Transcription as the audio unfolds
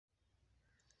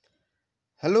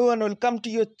Hello and welcome to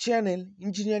your channel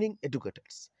Engineering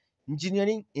Educators.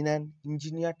 Engineering in an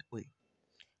engineered way.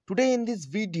 Today in this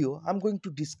video I'm going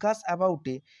to discuss about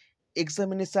a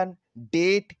examination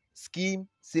date, scheme,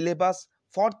 syllabus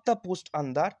for the post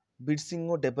under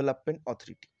Birsingha Development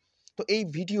Authority. তো এই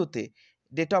ভিডিওতে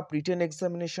date of written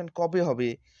examination কবে হবে,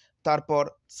 তারপর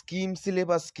scheme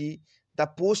syllabus কি, the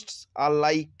posts R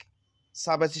like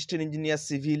sub assistant engineer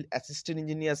civil, assistant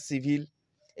engineer civil,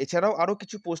 এছাড়াও আরও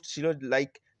কিছু পোস্ট ছিল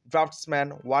like draughtsman,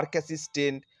 work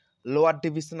assistant, lower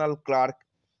divisional clerk.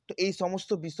 তো এই সমস্ত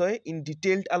বিষয়ে ইন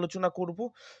ডিটেইলড আলোচনা করব।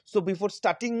 So before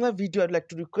starting my video I'd like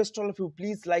to request all of you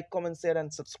please like, comment, share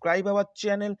and subscribe our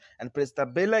channel and press the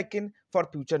bell icon for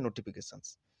future notifications.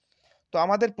 তো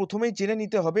আমাদের প্রথমেই জেনে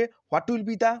নিতে হবে what will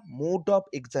be the mode of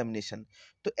examination.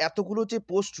 তো এতগুলো যে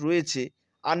post রয়েছে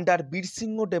under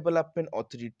Birsingha development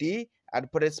authority,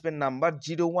 advertisement number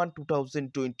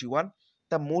 01/2021,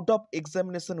 the mode of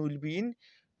examination will be in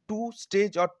 2 stage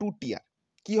or 2 টিয়ার।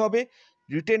 কি হবে?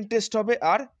 রিটেন টেস্ট হবে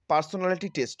আর পার্সোনালিটি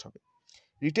টেস্ট হবে।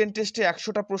 রিটেন টেস্টে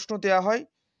 100টা প্রশ্ন দেওয়া হয়।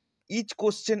 Each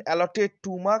question allotted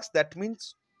 2 marks, that means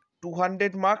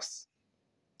 200 marks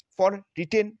for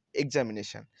written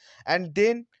examination, and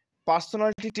then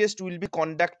personality test will be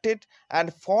conducted, and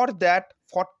for that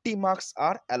 40 marks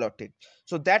are allotted.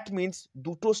 So that means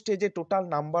দুটো স্টেজে total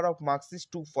number of marks is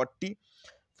 240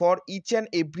 for each and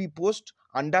every post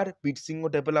under Birsingha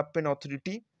Development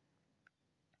Authority.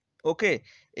 ওকে,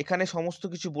 এখানে সমস্ত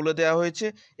কিছু বলে দেওয়া হয়েছে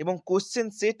এবং question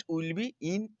set will be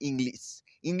in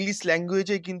English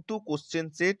ল্যাঙ্গুয়েজে কিন্তু কোশ্চেন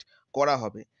সেট করা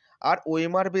হবে, আর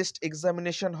ওএমআর বেসড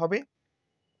এক্সামিনেশন হবে।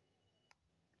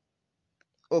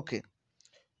 ওকে,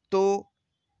 তো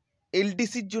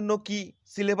এলডিসির জন্য কি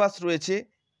সিলেবাস রয়েছে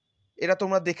এটা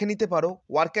তোমরা দেখে নিতে পারো।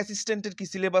 ওয়ার্ক অ্যাসিস্ট্যান্টের কি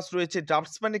সিলেবাস রয়েছে,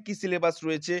 ড্রাফটসম্যানের কি সিলেবাস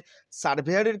রয়েছে,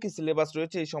 সার্ভেয়ারের কি সিলেবাস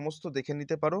রয়েছে, এই সমস্ত দেখে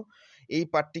নিতে পারো। এই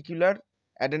পার্টিকুলার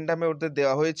অ্যাডেন্ডামে ওদের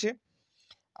দেওয়া হয়েছে।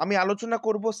 আমি আলোচনা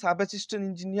করব সাব অ্যাসিস্ট্যান্ট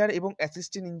ইঞ্জিনিয়ার এবং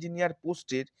অ্যাসিস্ট্যান্ট ইঞ্জিনিয়ার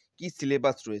পোস্টের কি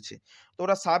সিলেবাস রয়েছে। তো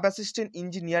ওরা সাব অ্যাসিস্ট্যান্ট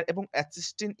ইঞ্জিনিয়ার এবং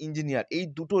অ্যাসিস্ট্যান্ট ইঞ্জিনিয়ার এই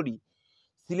দুটোরই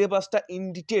সিলেবাসটা ইন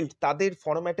ডিটেল তাদের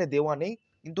ফরম্যাটে দেওয়া নেই,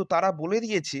 কিন্তু তারা বলে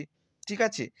দিয়েছে, ঠিক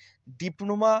আছে,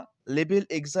 ডিপ্লোমা লেভেল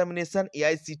এক্সামিনেশন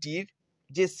এআইসিটির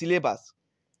যে সিলেবাস,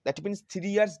 দ্যাট মিনস 3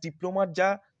 ইয়ার্স ডিপ্লোমার যা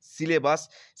সিলেবাস,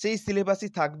 সেই সিলেবাসই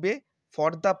থাকবে for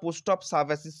the post of sub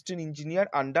assistant engineer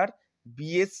under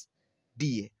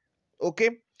বিএসডিএ। Okay,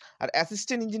 R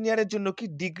assistant ইঞ্জিনিয়ারের জন্য কি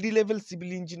ডিগ্রি লেভেল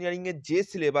সিভিল ইঞ্জিনিয়ারিংয়ের যে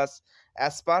syllabus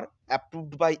as per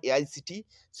approved by AICTE,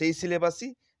 সেই সিলেবাসই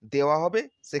দেওয়া হবে,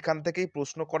 সেখান থেকেই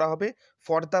প্রশ্ন করা হবে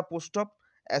for the post of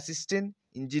assistant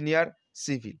engineer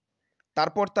civil.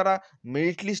 তারপর তারা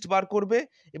মেরিট লিস্ট বার করবে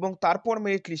এবং তারপর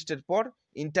মেরিট লিস্টের পর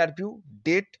interview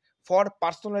date for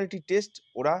personality test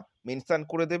ওরা মেনশন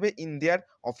করে দেবে ইন দেয়ার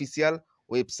অফিসিয়াল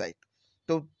ওয়েবসাইট।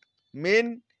 তো মেন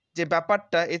যে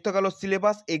ব্যাপারটা, এ তো গেল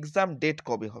সিলেবাস, এক্সাম ডেট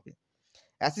কবে হবে।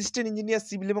 অ্যাসিস্ট্যান্ট ইঞ্জিনিয়ার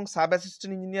সিভিল এবং সাব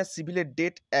অ্যাসিস্ট্যান্ট ইঞ্জিনিয়ার সিভিলের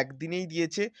ডেট একদিনেই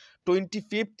দিয়েছে,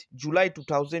 25 জুলাই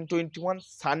 2021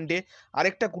 সানডে।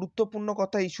 আরেকটা গুরুত্বপূর্ণ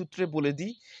কথা এই সূত্রে বলে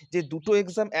দিই যে দুটো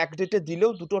এক্সাম এক ডেটে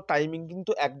দিলেও দুটো টাইমিং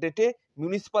কিন্তু এক ডেটে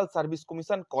মিউনিসিপাল সার্ভিস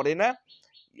কমিশন করে না।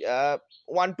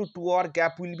 1 to 2 hour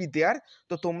gap will be there.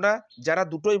 তো তোমরা যারা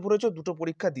দুটোই ভরেছো দুটো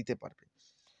পরীক্ষা দিতে পারবে।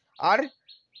 আর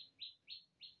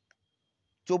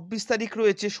 24 তারিখ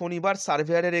রয়েছে শনিবার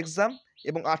সার্ভেয়ারের এক্সাম,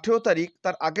 এবং 18 তারিখ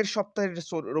তার আগের সপ্তাহের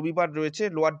রবিবার রয়েছে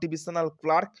lower divisional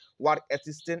clerk, work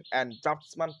assistant and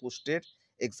draughtsman পোস্টের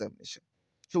examination.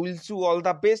 So Wills you all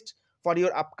the best for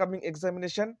your upcoming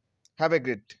examination. Have a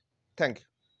great day. Thank you.